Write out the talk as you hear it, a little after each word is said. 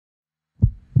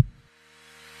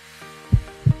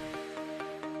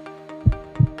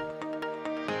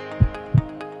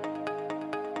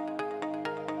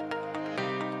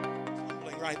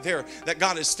right there that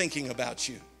God is thinking about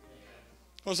you.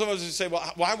 Well, some of us say, well,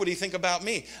 why would he think about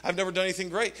me? I've never done anything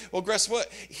great. Well, guess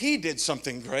what? He did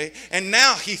something great, and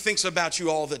now he thinks about you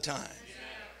all the time.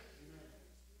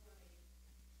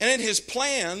 And in his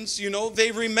plans, you know,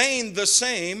 they remain the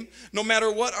same no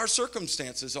matter what our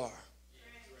circumstances are.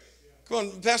 Come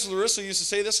on, Pastor Larissa used to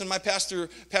say this, and my Pastor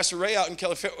Ray out in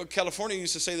California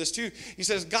used to say this too. He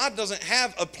says, God doesn't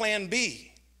have a plan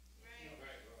B.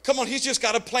 Come on, he's just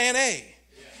got a plan A.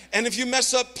 And if you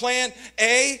mess up plan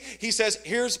A, he says,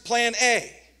 here's plan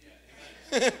A.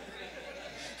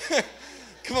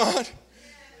 Come on.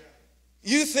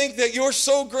 You think that you're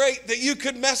so great that you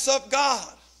could mess up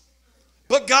God.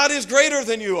 But God is greater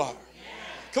than you are.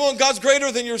 Come on, God's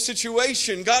greater than your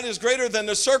situation. God is greater than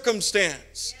the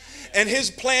circumstance. And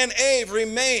his plan A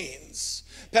remains.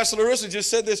 Pastor Larissa just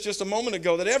said this just a moment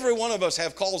ago, that every one of us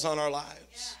have calls on our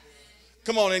lives.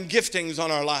 Come on, and giftings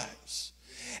on our lives.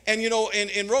 And you know,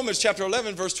 in Romans chapter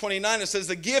 11, verse 29, it says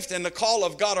the gift and the call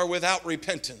of God are without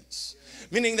repentance.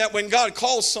 Meaning that when God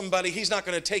calls somebody, he's not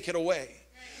going to take it away.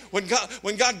 When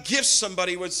God gifts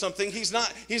somebody with something, he's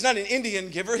not an Indian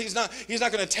giver. He's not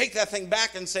going to take that thing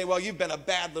back and say, well, you've been a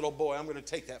bad little boy. I'm going to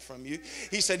take that from you.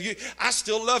 He said, I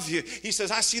still love you. He says,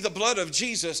 I see the blood of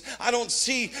Jesus. I don't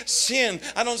see sin.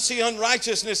 I don't see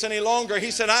unrighteousness any longer.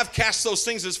 He said, I've cast those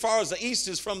things as far as the east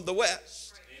is from the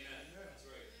west.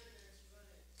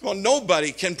 Come on,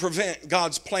 nobody can prevent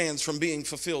God's plans from being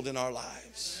fulfilled in our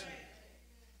lives.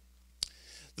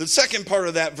 The second part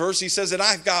of that verse, he says that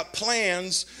I've got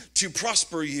plans to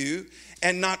prosper you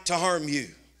and not to harm you.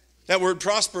 That word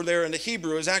prosper there in the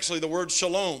Hebrew is actually the word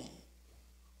shalom,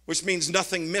 which means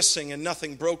nothing missing and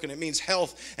nothing broken. It means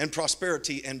health and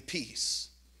prosperity and peace.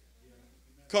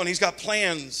 Come on, he's got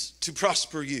plans to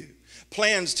prosper you,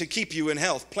 plans to keep you in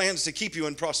health, plans to keep you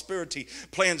in prosperity,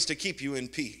 plans to keep you in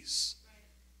peace.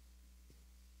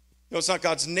 No, it's not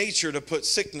God's nature to put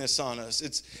sickness on us.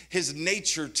 It's his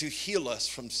nature to heal us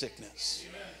from sickness.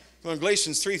 Well,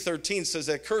 Galatians 3:13 says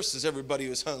that curses everybody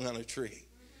who's hung on a tree.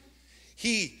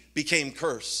 He became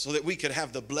cursed so that we could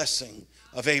have the blessing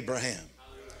of Abraham.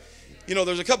 You know,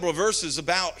 there's a couple of verses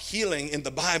about healing in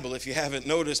the Bible, if you haven't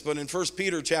noticed, but in 1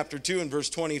 Peter chapter 2 and verse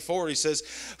 24, he says,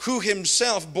 who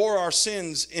himself bore our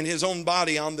sins in his own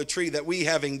body on the tree, that we,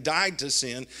 having died to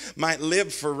sin, might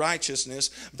live for righteousness,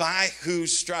 by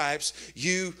whose stripes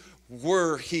you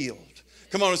were healed.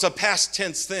 Come on, it's a past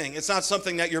tense thing. It's not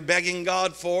something that you're begging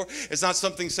God for. It's not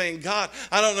something saying, God,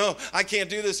 I don't know, I can't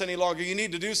do this any longer. You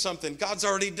need to do something. God's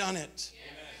already done it.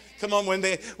 Come on, when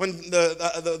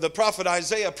the prophet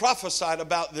Isaiah prophesied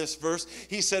about this verse,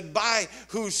 he said, by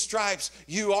whose stripes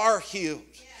you are healed.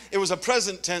 It was a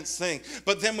present tense thing.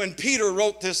 But then when Peter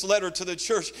wrote this letter to the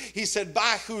church, he said,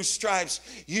 by whose stripes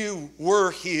you were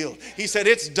healed. He said,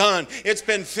 it's done. It's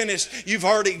been finished. You've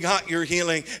already got your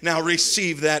healing. Now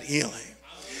receive that healing.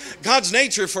 God's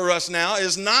nature for us now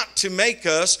is not to make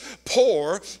us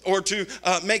poor or to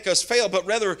make us fail, but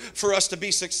rather for us to be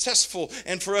successful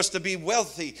and for us to be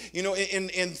wealthy. You know, in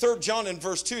 3 John in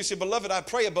verse 2, he said, beloved, I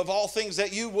pray above all things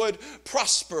that you would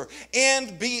prosper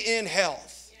and be in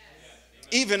health,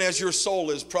 even as your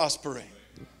soul is prospering.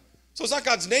 So it's not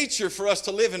God's nature for us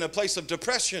to live in a place of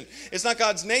depression. It's not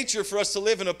God's nature for us to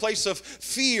live in a place of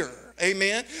fear.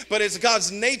 Amen. But it's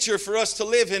God's nature for us to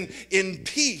live in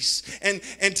peace and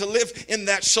to live in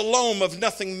that shalom of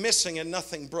nothing missing and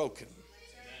nothing broken.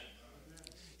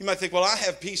 You might think, well, I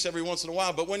have peace every once in a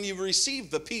while, but when you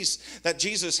receive the peace that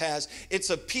Jesus has,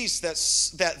 it's a peace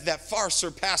that far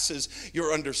surpasses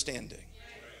your understanding.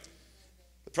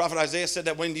 The prophet Isaiah said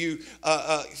that when you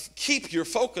keep your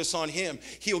focus on him,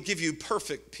 he'll give you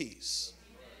perfect peace.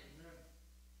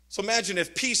 So imagine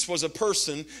if peace was a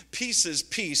person, peace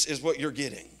is what you're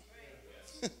getting.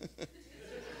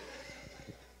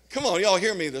 Come on, y'all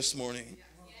hear me this morning.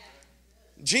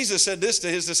 Jesus said this to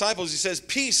his disciples. He says,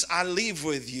 peace I leave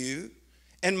with you,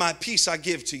 and my peace I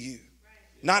give to you.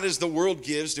 Not as the world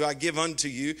gives do I give unto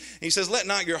you. And he says, let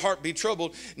not your heart be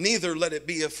troubled, neither let it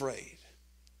be afraid.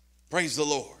 Praise the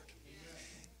Lord.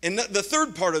 In the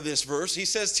third part of this verse, he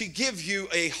says to give you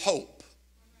a hope.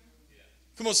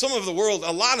 Come on,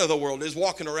 a lot of the world is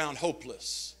walking around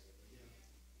hopeless.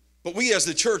 But we as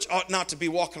the church ought not to be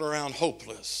walking around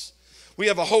hopeless. We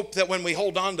have a hope that when we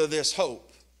hold on to this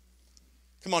hope,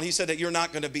 come on, he said that you're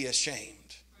not going to be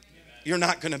ashamed. You're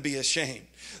not going to be ashamed.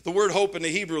 The word hope in the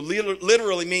Hebrew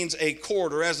literally means a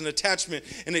cord or as an attachment,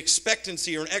 an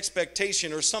expectancy or an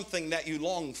expectation or something that you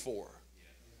long for.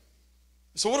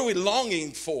 So what are we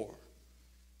longing for?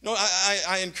 You know,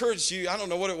 I encourage you, I don't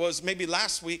know what it was, maybe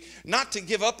last week, not to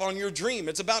give up on your dream.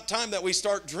 It's about time that we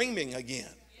start dreaming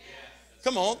again.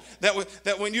 Come on.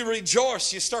 That when you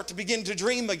rejoice, you start to begin to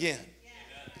dream again.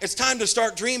 It's time to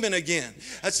start dreaming again.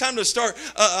 It's time to start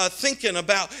thinking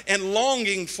about and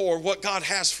longing for what God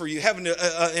has for you, having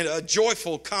a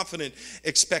joyful, confident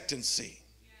expectancy.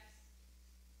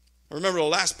 Remember, the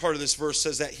last part of this verse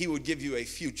says that he would give you a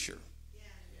future.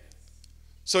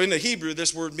 So in the Hebrew,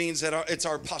 this word means that it's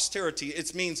our posterity.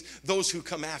 It means those who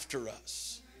come after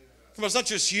us. Come on, it's not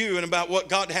just you and about what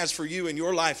God has for you in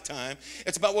your lifetime.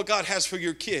 It's about what God has for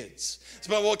your kids. It's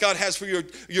about what God has for your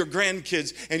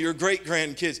grandkids and your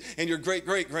great-grandkids and your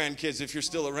great-great-grandkids if you're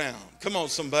still around. Come on,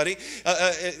 somebody.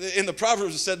 In the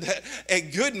Proverbs it said that a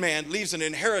good man leaves an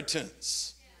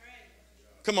inheritance.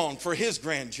 Come on, for his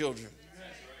grandchildren.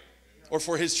 Or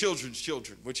for his children's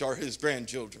children, which are his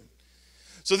grandchildren.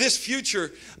 So this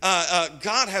future,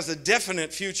 God has a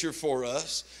definite future for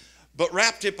us. But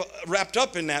wrapped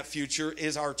up in that future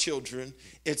is our children,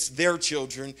 it's their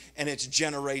children, and it's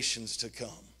generations to come.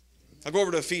 I'll go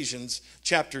over to Ephesians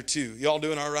chapter 2. Y'all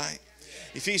doing all right?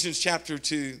 Yeah. Ephesians chapter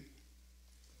 2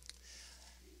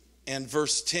 and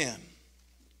verse 10.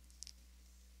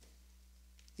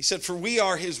 He said, "For we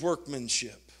are his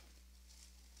workmanship,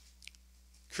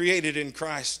 created in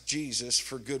Christ Jesus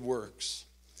for good works,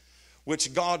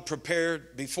 which God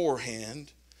prepared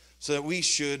beforehand so that we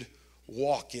should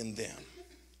walk in them."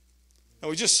 Now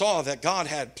we just saw that God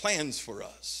had plans for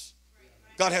us.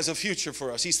 God has a future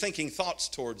for us. He's thinking thoughts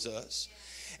towards us.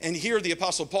 And here the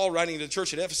Apostle Paul writing to the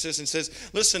church at Ephesus and says,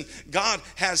 listen, God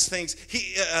has things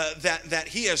that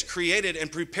he has created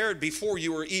and prepared before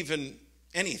you were even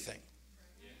anything.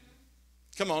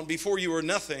 Come on, before you were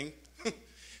nothing,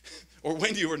 or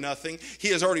when you were nothing, he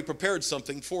has already prepared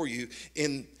something for you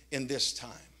in this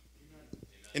time.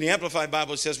 In the Amplified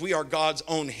Bible, it says, we are God's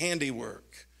own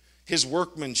handiwork, his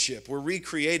workmanship. We're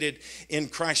recreated in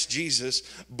Christ Jesus,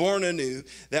 born anew,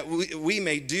 that we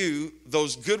may do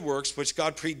those good works which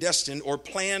God predestined or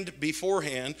planned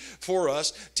beforehand for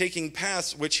us, taking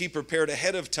paths which he prepared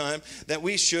ahead of time, that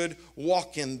we should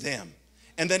walk in them.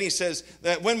 And then he says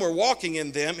that when we're walking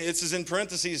in them, it says in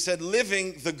parentheses, he said,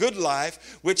 living the good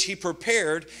life which he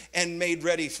prepared and made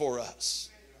ready for us.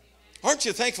 Aren't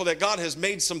you thankful that God has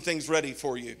made some things ready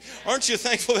for you? Aren't you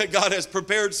thankful that God has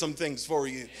prepared some things for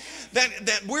you?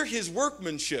 That we're his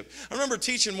workmanship. I remember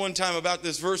teaching one time about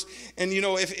this verse, and you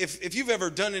know, if you've ever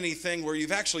done anything where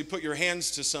you've actually put your hands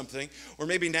to something, or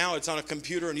maybe now it's on a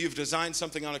computer and you've designed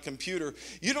something on a computer,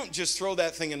 you don't just throw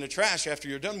that thing in the trash after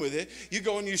you're done with it. You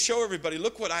go and you show everybody,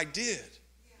 look what I did.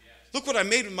 Look what I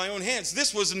made with my own hands.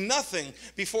 This was nothing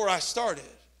before I started.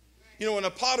 You know, when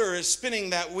a potter is spinning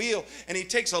that wheel and he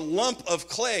takes a lump of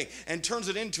clay and turns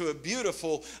it into a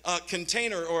beautiful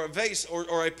container or a vase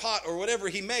or a pot or whatever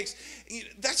he makes,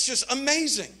 that's just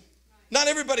amazing. Not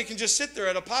everybody can just sit there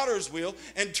at a potter's wheel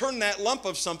and turn that lump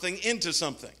of something into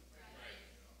something.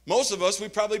 Most of us, we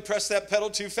probably press that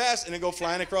pedal too fast and it go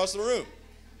flying across the room,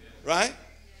 right?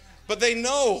 But they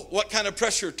know what kind of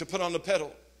pressure to put on the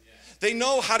pedal. They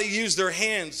know how to use their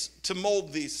hands to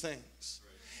mold these things.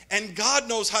 And God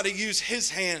knows how to use his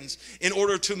hands in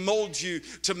order to mold you,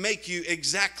 to make you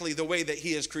exactly the way that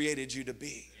he has created you to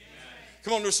be.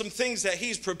 Come on, there's some things that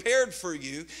he's prepared for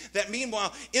you that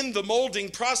meanwhile, in the molding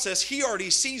process, he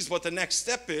already sees what the next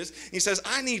step is. He says,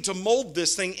 I need to mold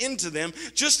this thing into them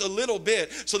just a little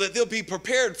bit so that they'll be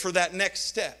prepared for that next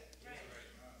step.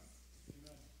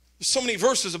 There's so many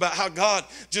verses about how God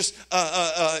just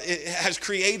has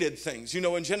created things. You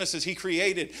know, in Genesis, he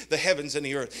created the heavens and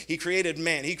the earth. He created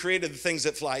man. He created the things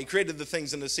that fly. He created the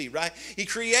things in the sea, right? He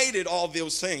created all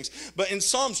those things. But in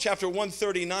Psalms chapter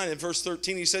 139 and verse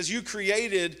 13, he says, you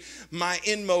created my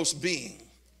inmost being.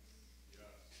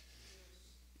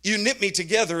 You knit me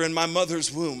together in my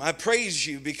mother's womb. I praise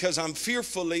you because I'm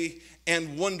fearfully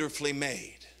and wonderfully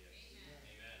made.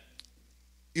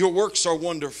 Your works are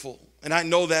wonderful. And I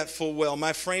know that full well.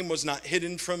 My frame was not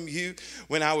hidden from you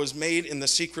when I was made in the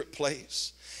secret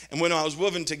place. And when I was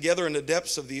woven together in the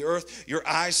depths of the earth, your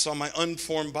eyes saw my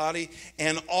unformed body,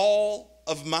 and all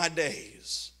of my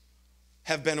days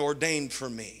have been ordained for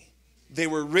me. They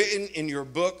were written in your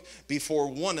book before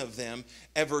one of them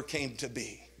ever came to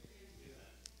be.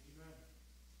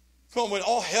 Come on, when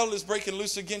all hell is breaking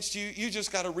loose against you, you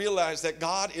just got to realize that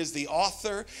God is the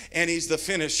author and he's the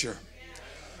finisher.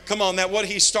 Come on, that what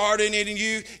he started in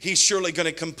you, he's surely going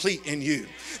to complete in you.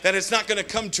 That it's not going to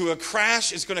come to a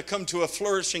crash, it's going to come to a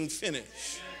flourishing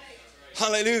finish.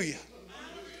 Hallelujah.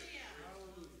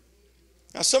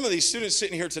 Now, some of these students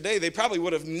sitting here today, they probably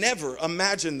would have never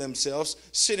imagined themselves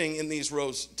sitting in these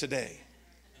rows today.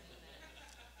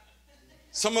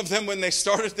 Some of them, when they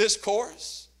started this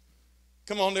course,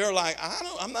 come on, they're like,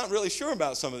 I'm not really sure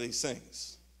about some of these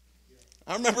things.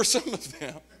 I remember some of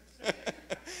them.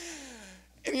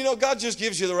 And you know, God just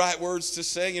gives you the right words to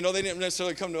say. You know, they didn't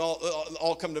necessarily come to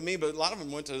all come to me, but a lot of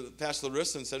them went to Pastor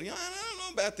Larissa and said, you know, I don't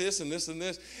know about this and this and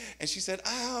this. And she said,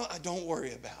 oh, don't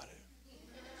worry about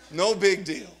it. No big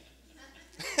deal.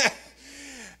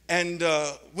 And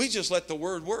we just let the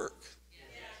word work.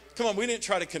 Come on, we didn't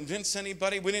try to convince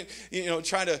anybody. We didn't,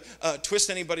 try to twist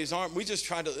anybody's arm. We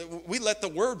let the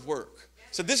word work.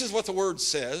 So this is what the word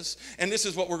says, and this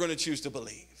is what we're going to choose to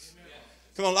believe.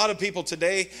 Come on, a lot of people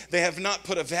today, they have not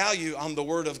put a value on the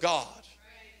word of God.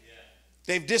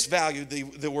 They've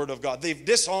disvalued the word of God. They've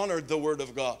dishonored the word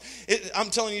of God. I'm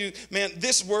telling you, man,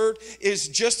 this word is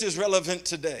just as relevant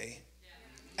today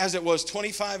as it was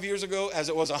 25 years ago, as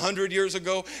it was 100 years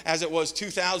ago, as it was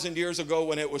 2,000 years ago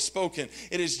when it was spoken.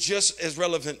 It is just as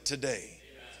relevant today.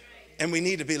 And we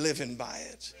need to be living by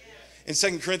it. In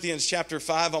 2 Corinthians chapter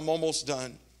 5, I'm almost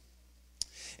done.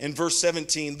 In verse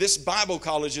 17, this Bible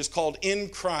college is called In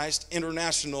Christ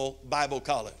International Bible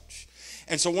College.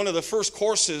 And so one of the first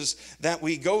courses that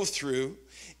we go through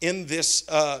in this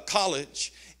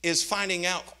college is finding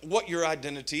out what your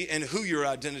identity and who your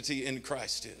identity in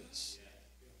Christ is.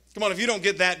 Come on, if you don't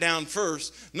get that down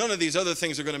first, none of these other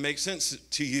things are going to make sense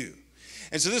to you.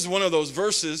 And so this is one of those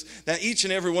verses that each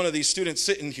and every one of these students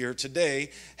sitting here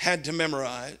today had to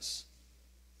memorize.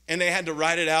 And they had to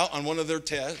write it out on one of their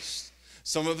tests.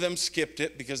 Some of them skipped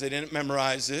it because they didn't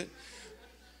memorize it.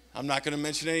 I'm not going to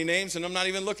mention any names, and I'm not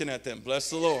even looking at them. Bless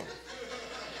the Lord.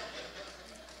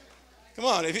 Come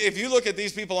on, if you look at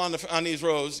these people on these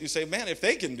rows, you say, man, if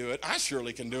they can do it, I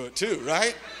surely can do it too,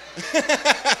 right?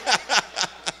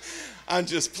 I'm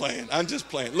just playing.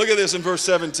 Look at this in verse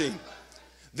 17.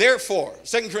 Therefore,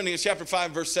 2 Corinthians chapter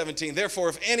 5, verse 17. Therefore,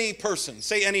 if any person,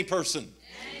 say any person.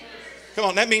 Come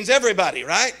on, that means everybody,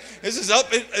 right? This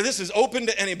is open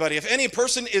to anybody. If any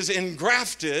person is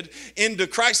engrafted into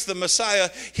Christ the Messiah,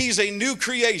 he's a new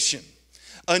creation,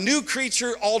 a new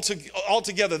creature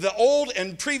altogether. The old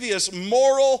and previous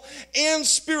moral and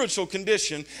spiritual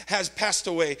condition has passed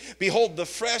away. Behold, the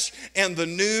fresh and the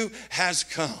new has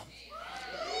come.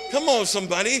 Come on,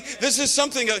 somebody. This is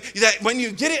something that when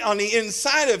you get it on the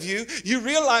inside of you, you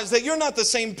realize that you're not the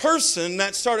same person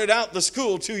that started out the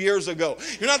school 2 years ago.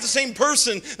 You're not the same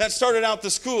person that started out the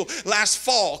school last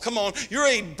fall. Come on. You're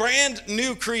a brand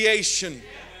new creation.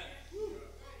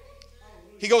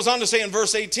 He goes on to say in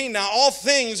verse 18, now all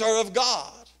things are of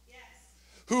God,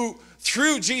 who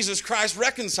through Jesus Christ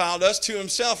reconciled us to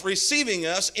himself, receiving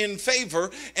us in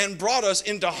favor and brought us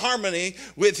into harmony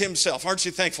with himself. Aren't you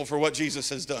thankful for what Jesus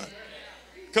has done?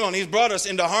 Come on, he's brought us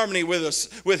into harmony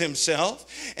with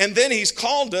himself. And then he's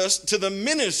called us to the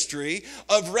ministry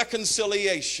of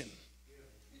reconciliation.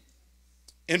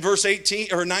 In verse 19,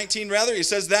 he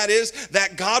says that is,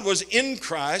 that God was in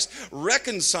Christ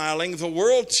reconciling the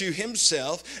world to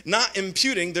himself, not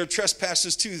imputing their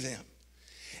trespasses to them.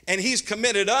 And he's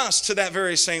committed us to that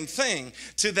very same thing,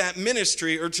 to that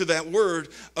ministry or to that word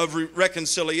of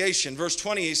reconciliation. Verse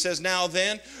 20, he says, now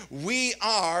then, we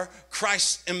are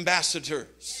Christ's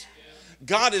ambassadors.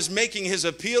 God is making his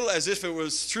appeal as if it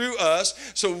was through us,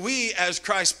 so we as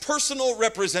Christ's personal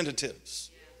representatives.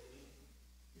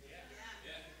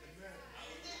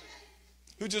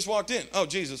 Who just walked in? Oh,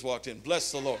 Jesus walked in.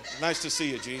 Bless the Lord. Nice to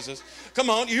see you, Jesus. Come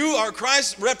on, you are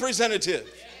Christ's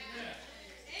representative.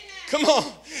 Come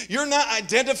on. You're not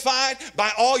identified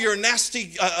by all your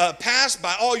nasty past,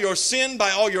 by all your sin,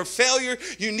 by all your failure.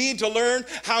 You need to learn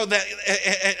how that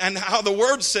and how the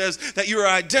word says that you are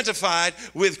identified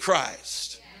with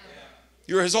Christ.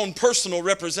 You're his own personal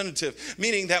representative,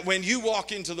 meaning that when you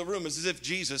walk into the room, it's as if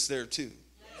Jesus is there too.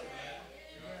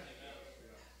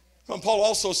 And Paul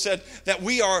also said that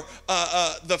we are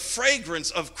the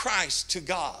fragrance of Christ to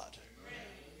God.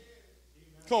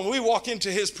 Come on, when we walk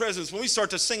into his presence, when we start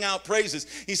to sing out praises,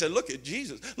 he said, look at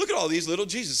Jesus. Look at all these little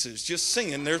Jesuses just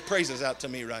singing their praises out to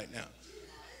me right now.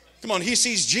 Come on, he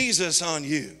sees Jesus on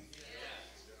you.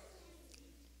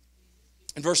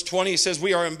 In verse 20, he says,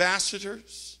 we are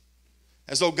ambassadors.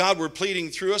 As though God were pleading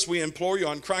through us, we implore you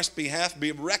on Christ's behalf,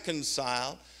 be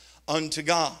reconciled unto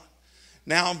God.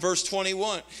 Now in verse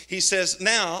 21, he says,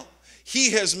 now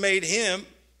he has made him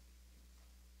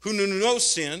who knew no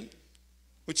sin,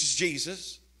 which is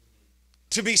Jesus,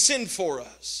 to be sin for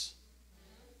us,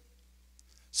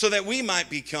 so that we might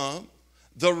become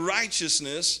the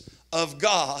righteousness of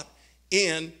God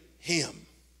in him.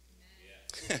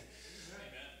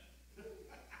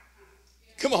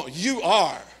 Come on, you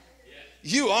are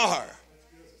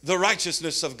the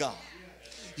righteousness of God.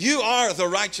 You are the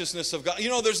righteousness of God. You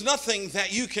know, there's nothing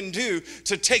that you can do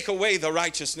to take away the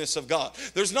righteousness of God.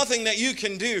 There's nothing that you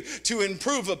can do to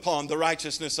improve upon the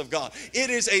righteousness of God. It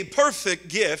is a perfect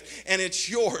gift, and it's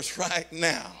yours right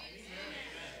now.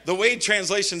 The Wade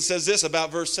translation says this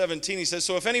about verse 17. He says,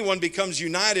 so if anyone becomes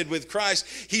united with Christ,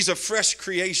 he's a fresh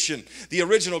creation. The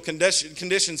original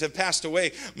conditions have passed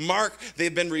away. Mark,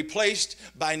 they've been replaced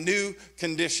by new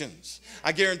conditions.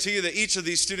 I guarantee you that each of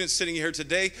these students sitting here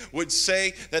today would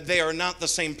say that they are not the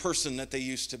same person that they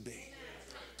used to be.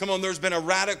 Come on, there's been a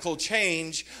radical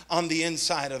change on the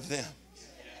inside of them.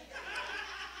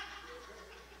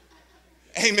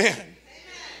 Amen.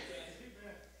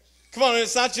 Come on,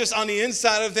 it's not just on the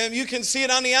inside of them. You can see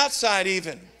it on the outside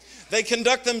even. They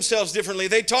conduct themselves differently.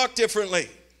 They talk differently.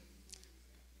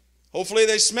 Hopefully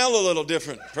they smell a little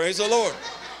different. Praise the Lord.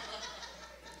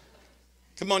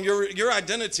 Come on, your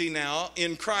identity now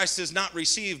in Christ is not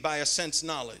received by a sense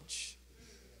knowledge.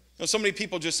 You know, so many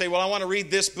people just say, well, I want to read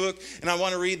this book and I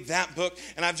want to read that book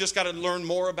and I've just got to learn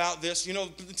more about this. You know,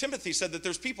 Timothy said that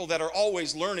there's people that are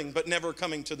always learning but never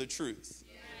coming to the truth.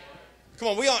 Come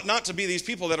on, we ought not to be these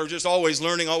people that are just always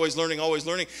learning,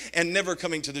 and never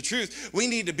coming to the truth. We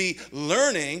need to be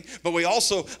learning, but we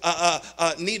also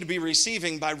need to be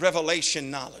receiving by revelation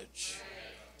knowledge.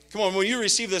 Come on, when you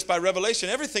receive this by revelation,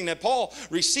 everything that Paul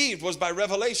received was by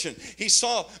revelation. He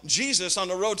saw Jesus on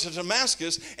the road to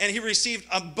Damascus, and he received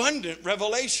abundant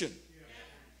revelation.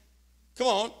 Come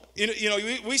on. You know,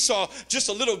 we saw just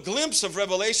a little glimpse of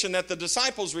revelation that the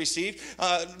disciples received,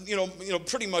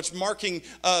 pretty much marking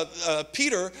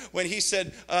Peter when he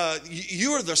said,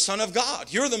 you are the Son of God.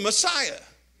 You're the Messiah.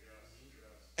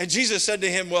 And Jesus said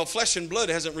to him, well, flesh and blood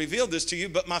hasn't revealed this to you,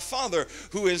 but my Father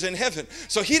who is in heaven.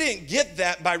 So he didn't get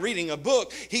that by reading a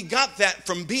book. He got that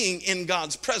from being in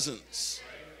God's presence.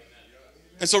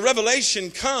 And so revelation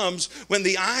comes when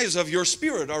the eyes of your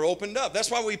spirit are opened up.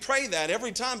 That's why we pray that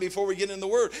every time before we get in the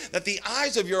Word, that the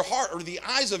eyes of your heart or the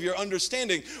eyes of your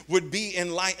understanding would be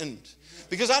enlightened.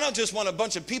 Because I don't just want a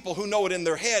bunch of people who know it in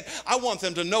their head. I want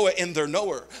them to know it in their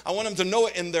knower. I want them to know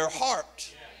it in their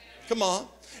heart. Come on.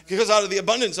 Because out of the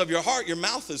abundance of your heart, your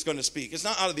mouth is going to speak. It's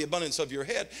not out of the abundance of your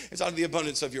head. It's out of the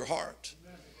abundance of your heart.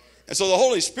 And so the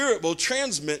Holy Spirit will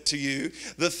transmit to you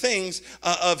the things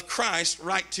of Christ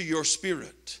right to your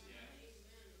spirit.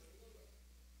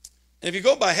 And if you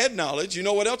go by head knowledge, you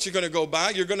know what else you're going to go by?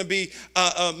 You're going to be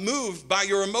moved by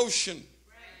your emotion.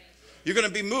 You're going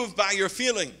to be moved by your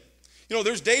feeling. You know,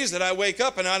 there's days that I wake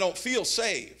up and I don't feel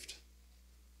saved.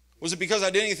 Was it because I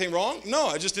did anything wrong? No,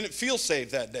 I just didn't feel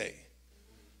saved that day.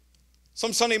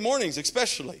 Some Sunday mornings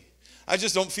especially, I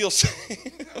just don't feel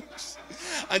saved.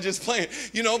 I'm just playing,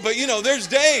 but there's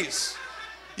days.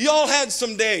 You all had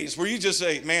some days where you just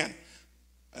say, man,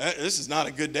 this is not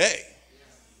a good day.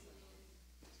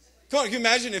 Come on, can you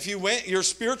imagine if your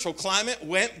spiritual climate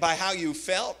went by how you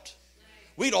felt?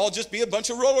 We'd all just be a bunch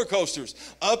of roller coasters,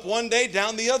 up one day,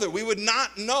 down the other. We would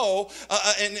not know,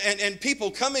 and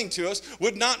people coming to us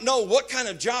would not know, what kind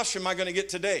of Josh am I going to get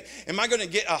today? Am I going to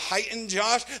get a heightened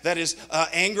Josh that is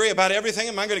angry about everything?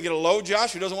 Am I going to get a low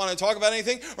Josh who doesn't want to talk about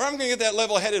anything? Or am I going to get that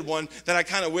level-headed one that I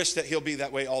kind of wish that he'll be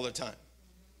that way all the time?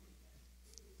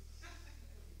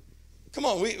 Come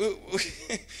on,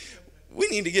 we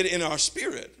need to get it in our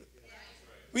spirit.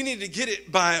 We need to get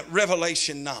it by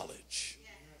revelation knowledge.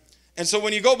 And so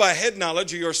when you go by head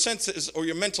knowledge or your senses or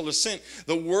your mental assent,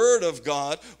 the Word of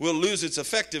God will lose its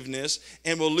effectiveness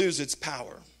and will lose its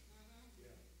power.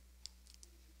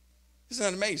 Isn't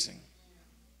that amazing?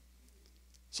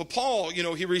 So Paul,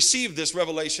 he received this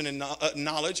revelation and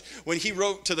knowledge when he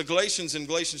wrote to the Galatians in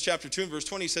Galatians chapter 2 and verse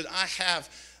 20. He said, I have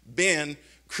been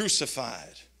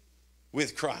crucified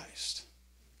with Christ.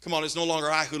 Come on, it's no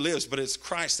longer I who lives, but it's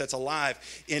Christ that's alive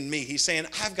in me. He's saying,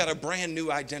 I've got a brand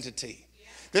new identity.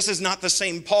 This is not the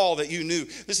same Paul that you knew.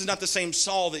 This is not the same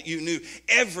Saul that you knew.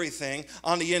 Everything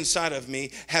on the inside of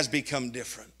me has become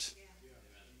different.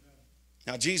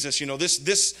 Now, Jesus,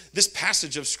 this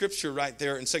passage of Scripture right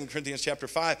there in 2 Corinthians chapter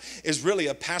 5 is really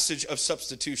a passage of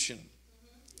substitution.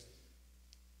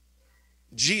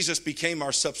 Jesus became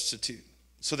our substitute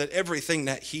so that everything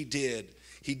that he did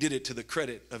it to the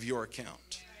credit of your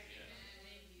account.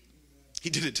 He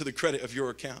did it to the credit of your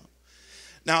account.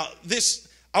 Now,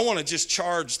 I want to just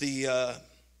charge the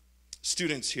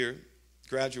students here,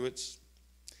 graduates,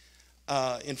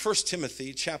 in 1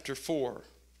 Timothy chapter 4,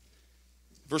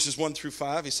 verses 1 through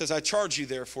 5. He says, I charge you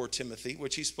therefore, Timothy,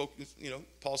 which he spoke,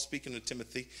 Paul's speaking to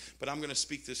Timothy, but I'm going to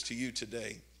speak this to you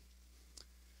today.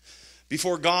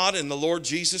 Before God and the Lord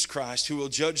Jesus Christ, who will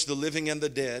judge the living and the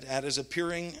dead at his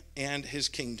appearing and his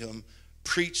kingdom,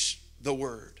 preach the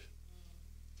word.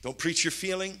 Don't preach your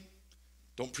feeling.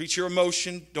 Don't preach your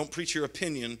emotion. Don't preach your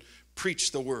opinion.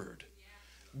 Preach the word.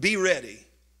 Be ready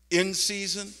in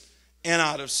season and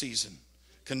out of season.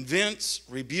 Convince,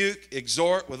 rebuke,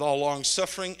 exhort with all long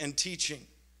suffering and teaching.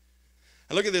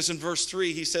 And look at this in verse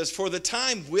 3. He says, for the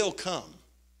time will come.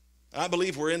 I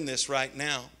believe we're in this right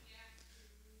now.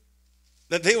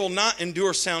 That they will not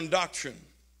endure sound doctrine.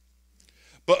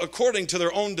 But according to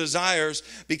their own desires,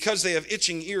 because they have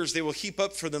itching ears, they will heap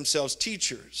up for themselves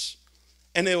teachers.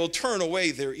 And they will turn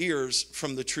away their ears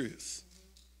from the truth.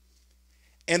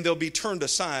 And they'll be turned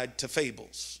aside to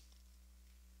fables.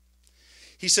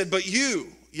 He said, but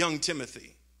you, young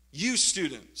Timothy, you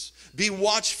students, be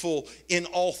watchful in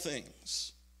all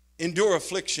things. Endure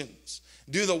afflictions.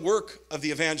 Do the work of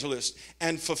the evangelist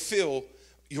and fulfill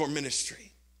your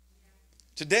ministry.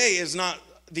 Today is not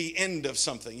the end of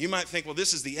something. You might think, well,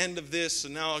 this is the end of this,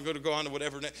 and now I'm going to go on to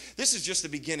whatever. This is just the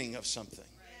beginning of something.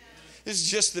 This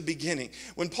is just the beginning.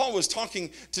 When Paul was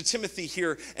talking to Timothy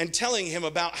here and telling him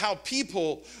about how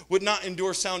people would not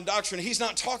endure sound doctrine, he's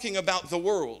not talking about the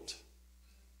world.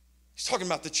 He's talking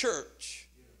about the church.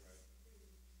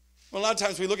 Well, a lot of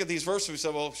times we look at these verses and we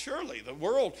say, well, surely the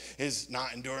world is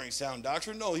not enduring sound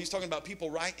doctrine. No, he's talking about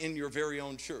people right in your very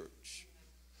own church.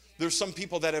 There's some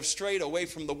people that have strayed away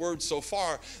from the word so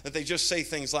far that they just say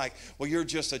things like, well, you're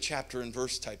just a chapter and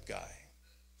verse type guy.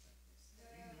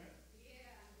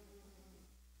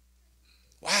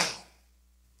 Wow.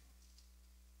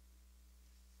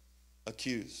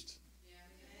 Accused.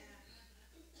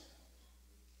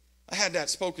 I had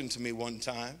that spoken to me one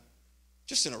time,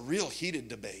 just in a real heated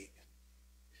debate.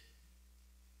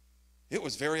 It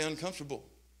was very uncomfortable.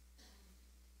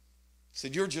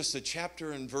 Said, you're just a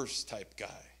chapter and verse type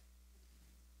guy.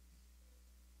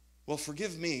 Well,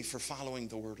 forgive me for following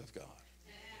the word of God.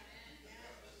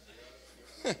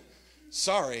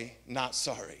 Sorry, not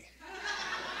sorry.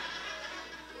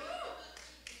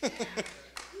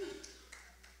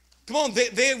 Come on,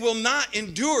 they will not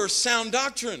endure sound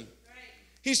doctrine.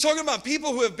 He's talking about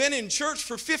people who have been in church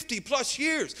for 50 plus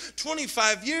years,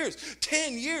 25 years,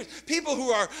 10 years. People who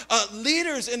are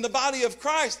leaders in the body of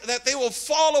Christ, that they will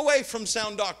fall away from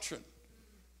sound doctrine.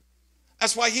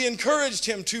 That's why he encouraged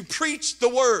him to preach the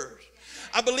word.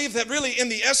 I believe that really in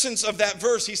the essence of that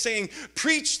verse, he's saying,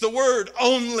 preach the word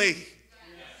only.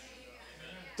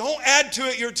 Don't add to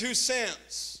it your 2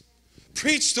 cents.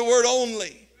 Preach the word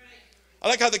only. I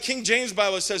like how the King James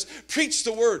Bible says, preach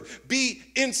the word. Be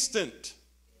instant.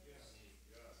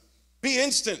 Be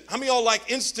instant. How many of y'all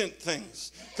like instant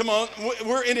things? Come on,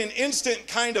 we're in an instant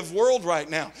kind of world right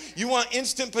now. You want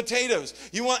instant potatoes.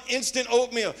 You want instant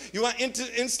oatmeal. You want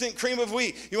instant cream of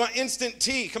wheat. You want instant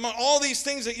tea. Come on, all these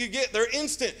things that you get, they're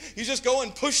instant. You just go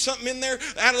and push something in there,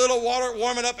 add a little water,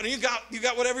 warm it up, and you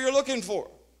got whatever you're looking for.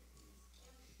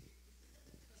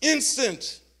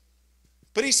 Instant.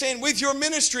 But he's saying with your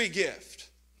ministry gift,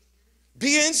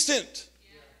 be instant.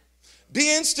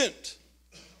 Be instant.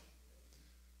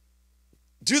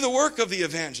 Do the work of the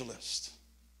evangelist.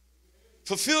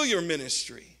 Fulfill your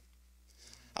ministry.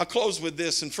 I'll close with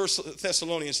this in 1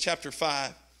 Thessalonians chapter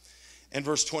 5 and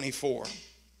verse 24.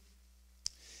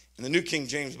 In the New King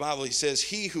James Bible, he says,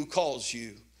 he who calls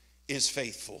you is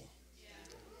faithful,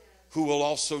 who will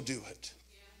also do it.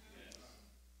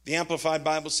 The Amplified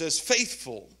Bible says,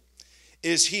 faithful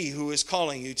is he who is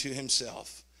calling you to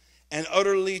himself, and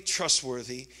utterly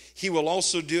trustworthy. He will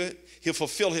also do it. He'll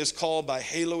fulfill his call by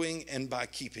haloing and by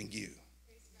keeping you.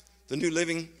 The New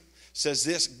Living says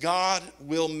this, God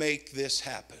will make this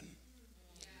happen.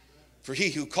 For he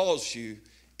who calls you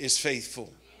is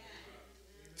faithful.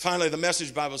 Finally, the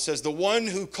Message Bible says, the one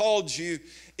who called you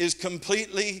is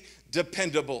completely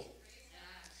dependable.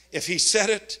 If he said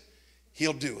it,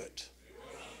 he'll do it.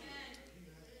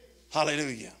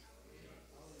 Hallelujah.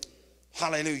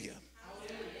 Hallelujah.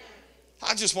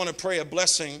 I just want to pray a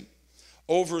blessing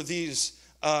over these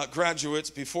graduates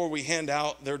before we hand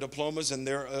out their diplomas and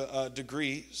their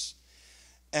degrees.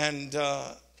 And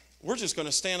we're just going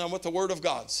to stand on what the Word of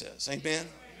God says. Amen.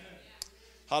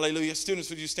 Hallelujah. Students,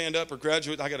 would you stand up, or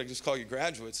graduates? I got to just call you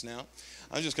graduates now.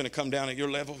 I'm just going to come down at your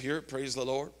level here. Praise the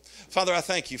Lord. Father, I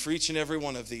thank you for each and every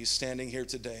one of these standing here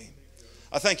today.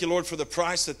 I thank you, Lord, for the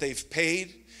price that they've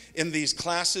paid in these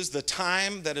classes, the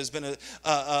time that has been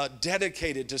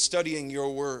dedicated to studying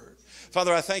your word.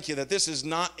 Father, I thank you that this is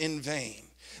not in vain,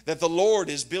 that the Lord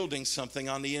is building something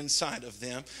on the inside of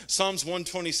them. Psalms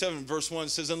 127 verse 1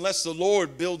 says, unless the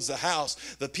Lord builds the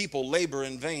house, the people labor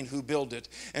in vain who build it.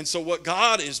 And so what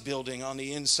God is building on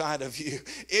the inside of you,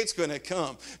 it's going to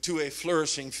come to a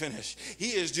flourishing finish. He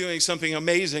is doing something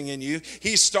amazing in you.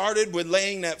 He started with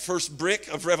laying that first brick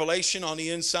of revelation on the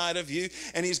inside of you,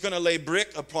 and he's going to lay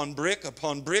brick upon brick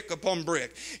upon brick upon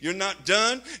brick. You're not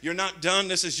done. You're not done.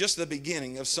 This is just the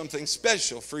beginning of something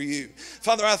special for you.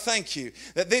 Father, I thank you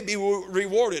that they'd be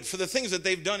rewarded for the things that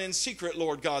they've done in secret,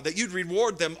 Lord God, that you'd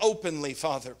reward them openly,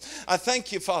 Father. I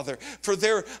thank you, Father, for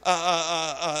their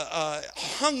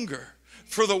hunger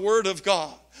for the Word of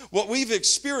God. What we've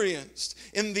experienced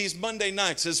in these Monday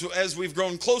nights as we've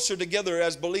grown closer together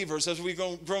as believers, as we've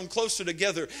grown closer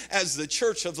together as the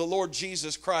church of the Lord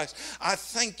Jesus Christ, I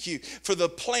thank you for the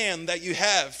plan that you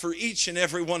have for each and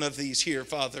every one of these here,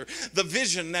 Father. The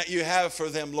vision that you have for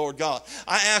them, Lord God.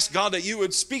 I ask, God, that you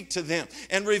would speak to them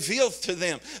and reveal to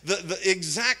them the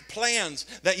exact plans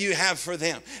that you have for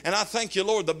them. And I thank you,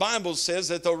 Lord. The Bible says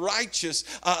that the righteous,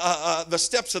 the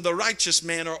steps of the righteous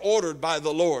man are ordered by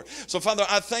the Lord. So, Father,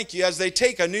 I thank you as they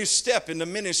take a new step in the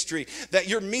ministry that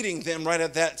you're meeting them right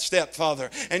at that step, Father.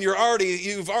 And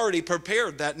you've already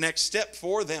prepared that next step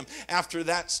for them after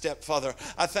that step, Father.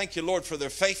 I thank you, Lord, for their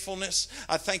faithfulness.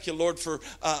 I thank you, Lord, for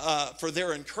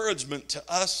their encouragement to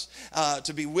us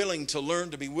to be willing to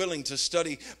learn, to be willing to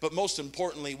study. But most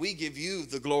importantly, we give you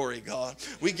the glory, God.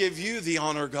 We give you the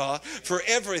honor, God, for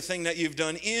everything that you've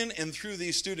done in and through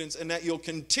these students and that you'll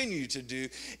continue to do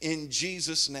in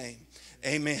Jesus' name.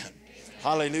 Amen.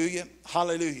 Hallelujah.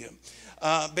 Hallelujah.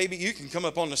 Baby, you can come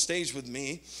up on the stage with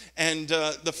me. And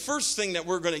the first thing that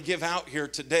we're going to give out here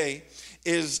today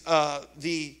is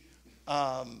the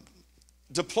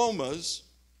diplomas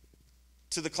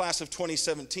to the class of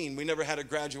 2017. We never had a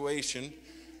graduation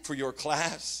for your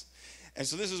class. And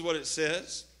so this is what it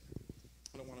says.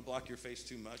 I don't want to block your face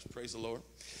too much. Praise the Lord.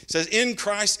 It says, in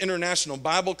Christ International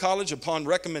Bible College, upon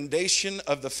recommendation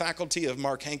of the faculty of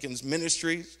Mark Hankins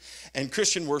Ministries and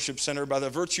Christian Worship Center, by the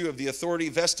virtue of the authority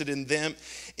vested in them,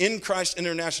 in Christ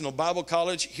International Bible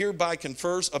College hereby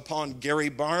confers upon Gary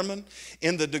Barman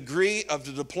in the degree of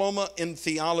the diploma in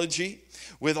theology,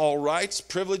 with all rights,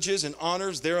 privileges, and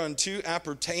honors thereunto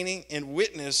appertaining, in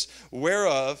witness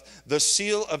whereof the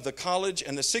seal of the college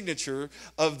and the signature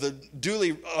of the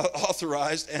duly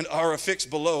authorized and are affixed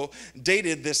below,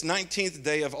 dated this 19th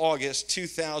day of August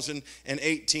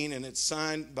 2018, and it's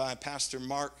signed by Pastor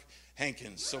Mark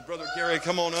Hankins. So Brother Gary,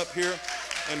 come on up here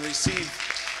and receive.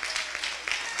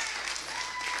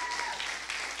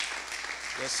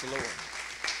 Bless the Lord.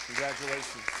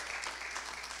 Congratulations.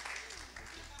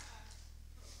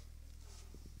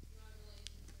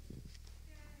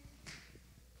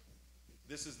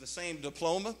 This is the same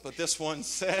diploma, but this one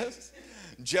says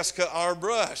Jessica R.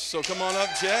 Brush. So come on up,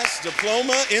 Jess.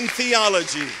 Diploma in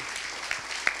theology.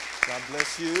 God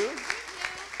bless you.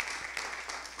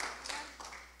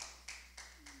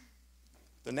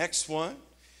 The next one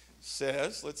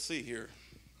says, let's see here.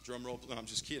 Drum roll. No, I'm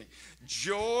just kidding.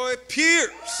 Joy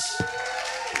Pierce.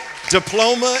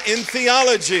 Diploma in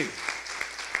theology.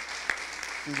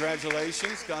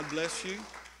 Congratulations. God bless you.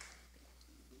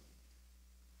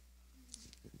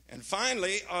 And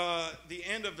finally, the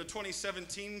end of the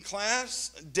 2017 class,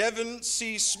 Devin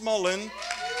C. Smullen,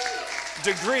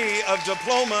 degree of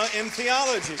diploma in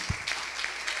theology.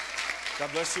 God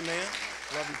bless you, man.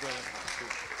 Love you, brother.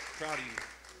 Proud of you.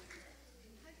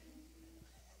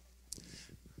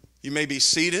 You may be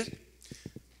seated.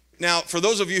 Now, for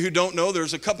those of you who don't know,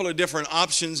 there's a couple of different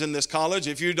options in this college.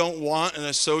 If you don't want an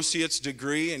associate's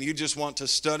degree and you just want to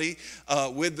study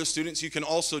with the students, you can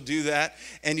also do that.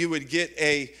 And you would get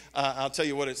I'll tell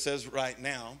you what it says right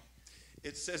now.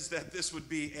 It says that this would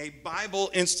be a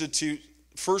Bible Institute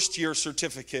first-year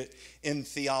certificate in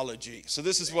theology. So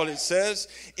this is what it says.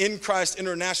 In Christ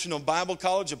International Bible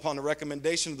College, upon the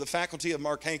recommendation of the faculty of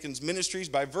Mark Hankins Ministries,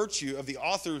 by virtue of the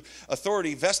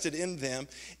authority vested in them,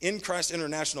 in Christ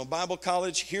International Bible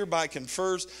College hereby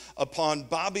confers upon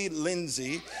Bobby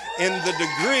Lindsay in the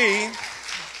degree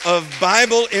of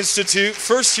Bible Institute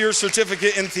first-year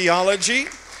certificate in theology,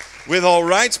 with all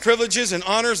rights, privileges, and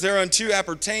honors thereunto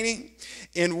appertaining,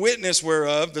 in witness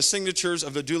whereof the signatures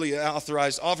of the duly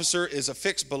authorized officer is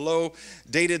affixed below,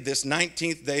 dated this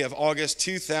 19th day of August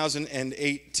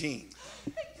 2018.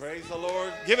 Praise the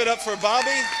Lord. Give it up for Bobby.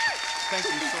 Thank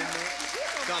you so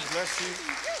much. God bless you.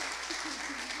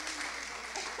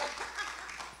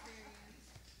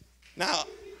 Now,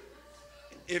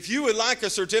 if you would like a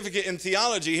certificate in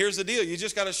theology, here's the deal. You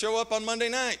just got to show up on Monday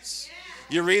nights.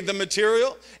 You read the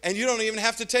material, and you don't even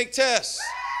have to take tests.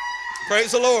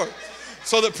 Praise the Lord.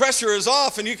 So the pressure is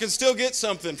off and you can still get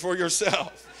something for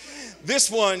yourself.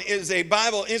 This one is a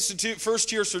Bible Institute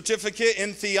first-year certificate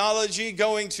in theology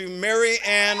going to Mary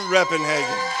Ann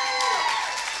Reppenhagen.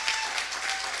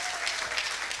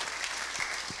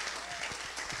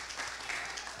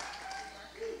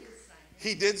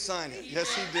 He did sign it.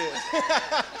 Yes, he did.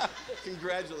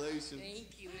 Congratulations.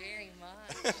 Thank you very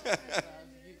much. I love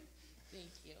you.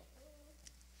 Thank you.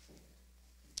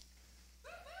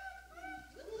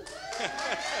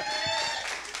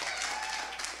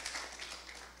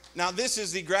 Now, this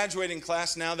is the graduating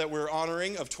class now that we're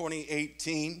honoring of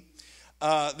 2018.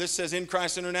 This says, in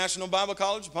Christ International Bible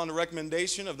College, upon the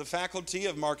recommendation of the faculty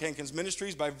of Mark Hankins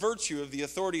Ministries, by virtue of the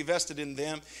authority vested in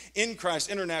them, in Christ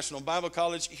International Bible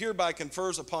College hereby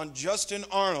confers upon Justin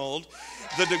Arnold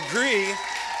the degree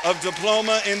of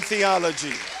Diploma in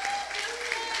Theology.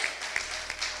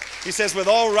 He says, with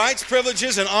all rights,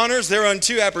 privileges, and honors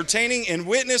thereunto appertaining, in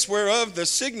witness whereof the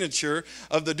signature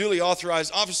of the duly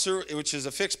authorized officer, which is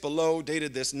affixed below,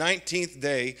 dated this 19th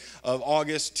day of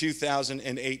August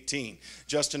 2018.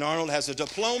 Justin Arnold has a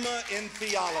diploma in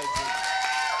theology. God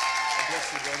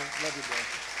bless you, brother. Love you, brother.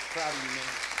 Proud of you,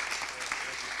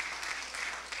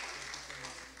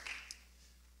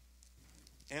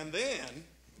 man. And then,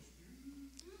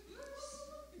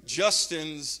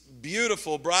 Justin's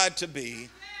beautiful bride-to-be,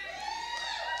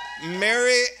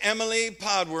 Mary Emily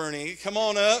Podwerney, come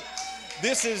on up.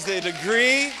 This is the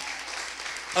degree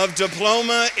of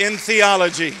Diploma in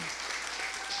Theology.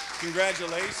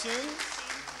 Congratulations.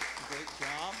 Great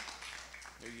job.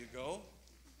 There you go.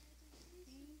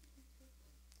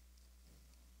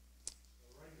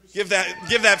 Give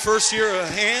that first year a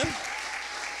hand.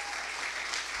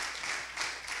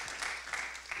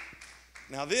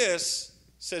 Now this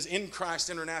says in Christ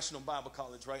International Bible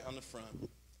College right on the front.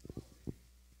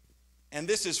 And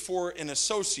this is for an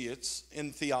associate's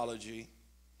in theology.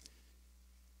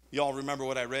 Y'all remember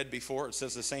what I read before? It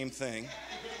says the same thing.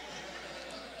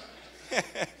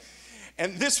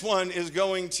 And this one is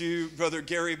going to Brother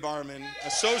Gary Barman,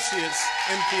 associates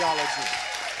in theology.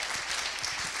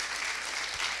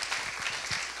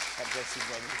 God bless you,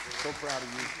 brother. So proud of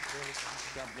you.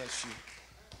 God bless you.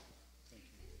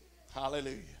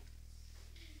 Hallelujah.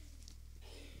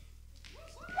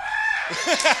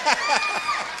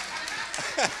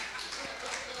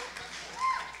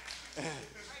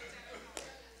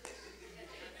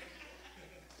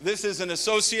 This is an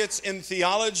Associate's in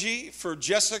Theology for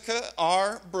Jessica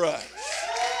R. Brush.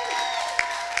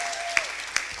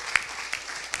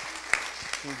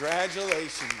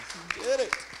 Congratulations. You did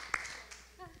it.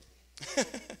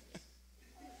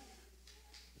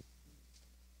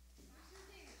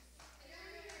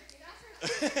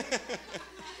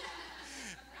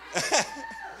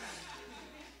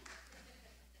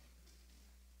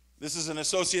 This is an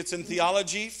Associate's in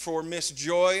Theology for Miss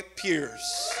Joy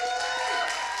Pierce.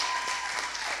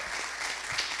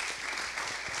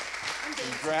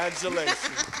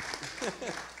 Congratulations.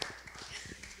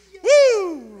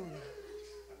 Woo!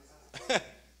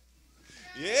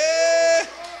 Yeah.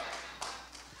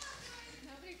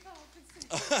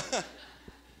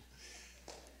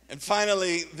 And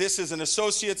finally, this is an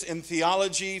Associate's in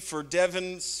Theology for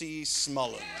Devin C.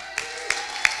 Smullen.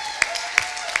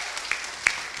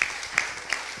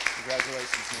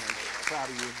 Congratulations, man. Proud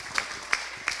of you.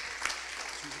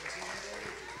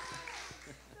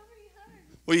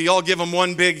 Will you all give them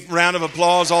one big round of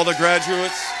applause, all the graduates?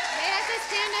 They have to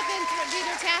stand up and do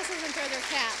their tassels and throw their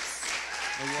caps.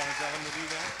 Oh, you want to tell them to do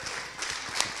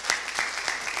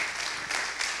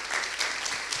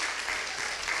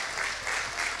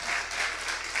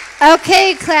that?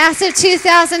 Okay, class of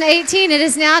 2018, it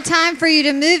is now time for you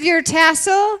to move your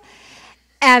tassel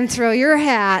and throw your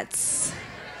hats.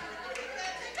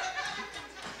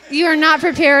 You are not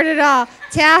prepared at all.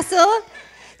 Tassel.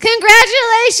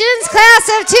 Congratulations, class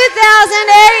of 2018.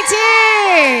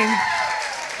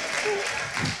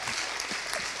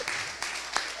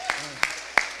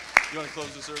 You want to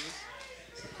close the service?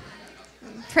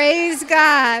 Praise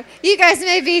God. You guys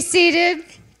may be seated.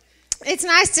 It's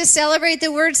nice to celebrate.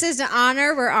 The word says to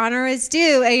honor where honor is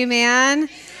due. Amen.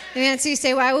 Amen. So you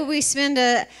say, why would we spend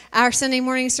our Sunday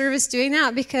morning service doing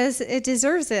that? Because it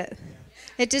deserves it.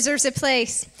 It deserves a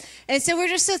place. And so we're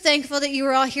just so thankful that you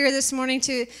were all here this morning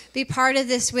to be part of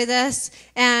this with us.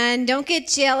 And don't get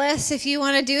jealous. If you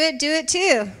want to do it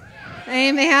too.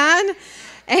 Amen.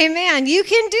 Amen. You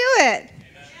can do it.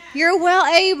 You're well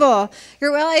able.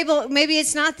 You're well able. Maybe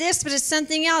it's not this, but it's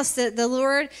something else that the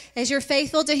Lord, as you're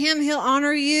faithful to Him, He'll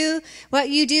honor you. What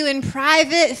you do in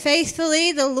private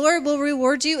faithfully, the Lord will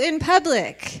reward you in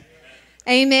public.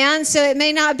 Amen. So it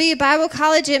may not be a Bible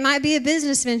college. It might be a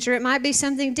business venture. It might be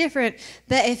something different.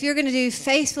 But if you're going to do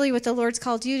faithfully what the Lord's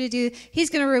called you to do, he's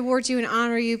going to reward you and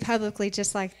honor you publicly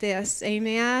just like this.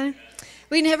 Amen.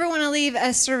 We never want to leave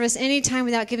a service anytime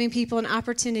without giving people an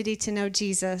opportunity to know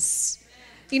Jesus.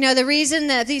 You know, the reason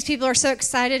that these people are so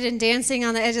excited and dancing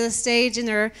on the edge of the stage in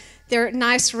their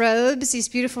nice robes, these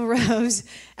beautiful robes,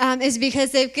 is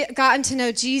because they've gotten to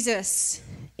know Jesus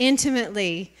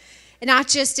intimately. Not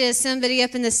just as somebody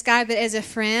up in the sky, but as a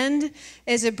friend,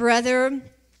 as a brother,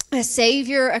 a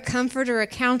savior, a comforter, a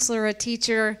counselor, a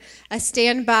teacher, a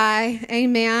standby.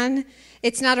 Amen.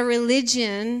 It's not a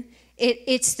religion.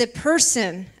 It's the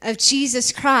person of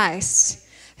Jesus Christ,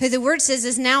 who the word says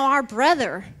is now our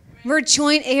brother. We're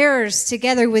joint heirs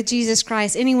together with Jesus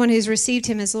Christ, anyone who's received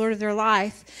him as Lord of their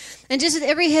life. And just with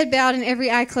every head bowed and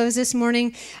every eye closed this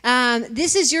morning,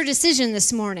 this is your decision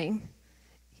this morning.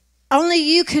 Only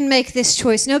you can make this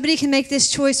choice. Nobody can make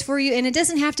this choice for you, and it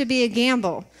doesn't have to be a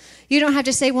gamble. You don't have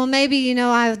to say, well, maybe,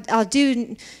 I'll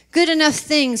do good enough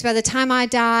things by the time I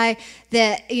die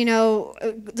that,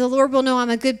 the Lord will know I'm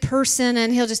a good person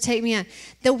and he'll just take me in.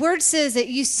 The word says that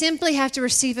you simply have to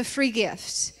receive a free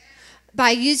gift.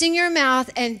 By using your mouth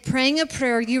and praying a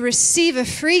prayer, you receive a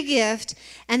free gift,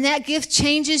 and that gift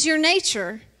changes your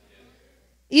nature.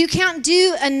 You can't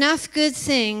do enough good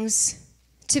things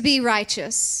to be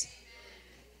righteous.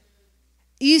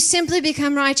 You simply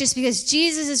become righteous because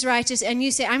Jesus is righteous, and you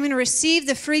say, I'm going to receive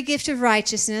the free gift of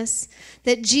righteousness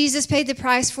that Jesus paid the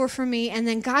price for me, and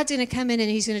then God's going to come in and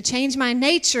he's going to change my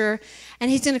nature, and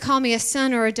he's going to call me a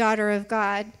son or a daughter of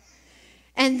God.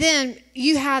 And then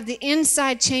you have the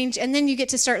inside change, and then you get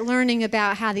to start learning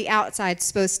about how the outside's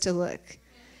supposed to look.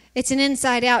 It's an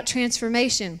inside-out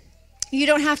transformation. You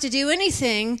don't have to do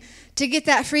anything to get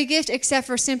that free gift except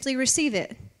for simply receive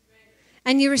it.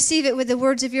 And you receive it with the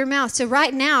words of your mouth. So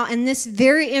right now, in this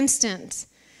very instant,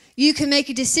 you can make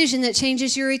a decision that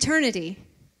changes your eternity.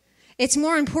 It's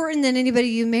more important than anybody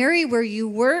you marry, where you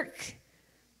work.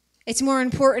 It's more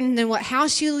important than what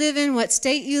house you live in, what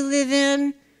state you live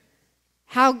in,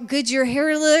 how good your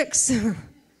hair looks.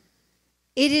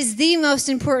 It is the most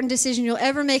important decision you'll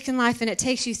ever make in life, and it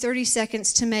takes you 30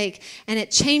 seconds to make, and it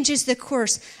changes the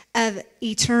course of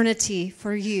eternity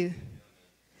for you.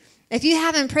 If you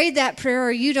haven't prayed that prayer,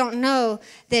 or you don't know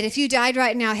that if you died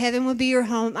right now, heaven would be your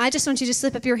home, I just want you to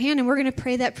slip up your hand, and we're going to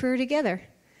pray that prayer together.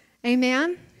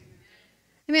 Amen?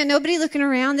 Amen. Nobody looking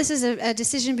around. This is a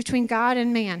decision between God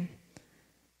and man.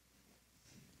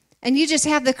 And you just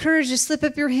have the courage to slip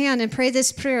up your hand and pray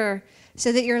this prayer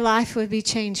so that your life would be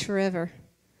changed forever.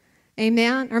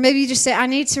 Amen? Or maybe you just say, I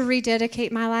need to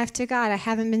rededicate my life to God. I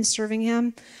haven't been serving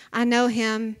him. I know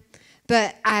him.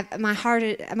 But my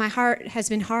heart has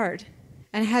been hard,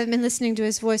 and I haven't been listening to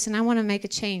his voice, and I want to make a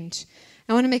change.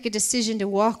 I want to make a decision to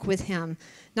walk with him,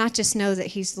 not just know that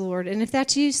he's the Lord. And if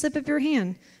that's you, slip up your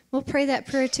hand. We'll pray that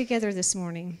prayer together this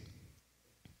morning.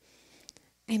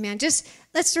 Amen. Just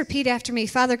let's repeat after me.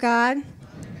 Father God,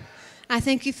 I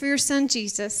thank you for your son,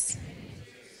 Jesus.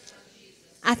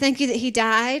 I thank you that he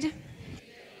died.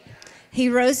 He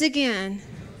rose again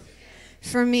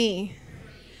for me.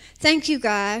 Thank you,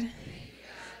 God,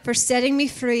 for setting me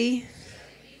free,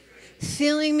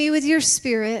 filling me with your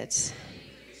spirit,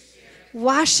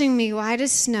 washing me white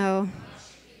as snow,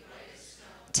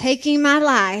 taking my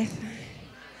life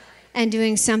and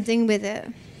doing something with it.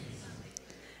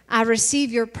 I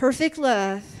receive your perfect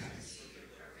love,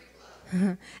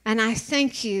 and I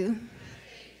thank you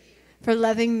for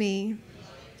loving me.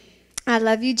 I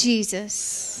love you,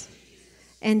 Jesus.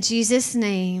 In Jesus'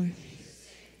 name,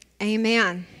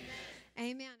 amen.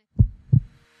 Amen.